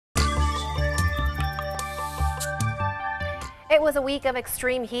It was a week of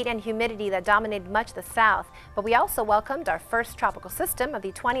extreme heat and humidity that dominated much of the South, but we also welcomed our first tropical system of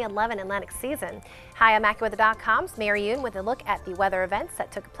the 2011 Atlantic season. Hi, I'm AccuWeather.com's Mary Yoon with a look at the weather events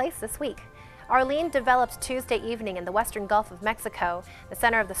that took place this week. Arlene developed Tuesday evening in the western Gulf of Mexico. The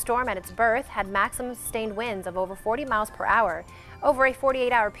center of the storm at its birth had maximum sustained winds of over 40 miles per hour. Over a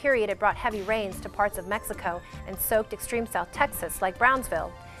 48-hour period, it brought heavy rains to parts of Mexico and soaked extreme South Texas like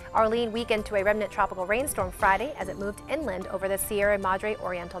Brownsville. Arlene weakened to a remnant tropical rainstorm Friday as it moved inland over the Sierra Madre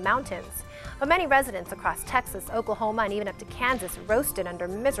Oriental Mountains. But many residents across Texas, Oklahoma, and even up to Kansas roasted under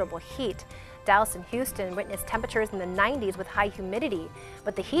miserable heat. Dallas and Houston witnessed temperatures in the 90s with high humidity,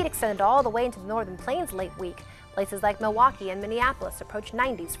 but the heat extended all the way into the northern plains late week. Places like Milwaukee and Minneapolis approached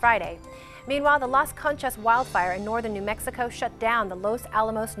 90s Friday. Meanwhile, the Las Conchas wildfire in northern New Mexico shut down the Los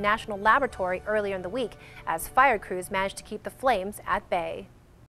Alamos National Laboratory earlier in the week as fire crews managed to keep the flames at bay.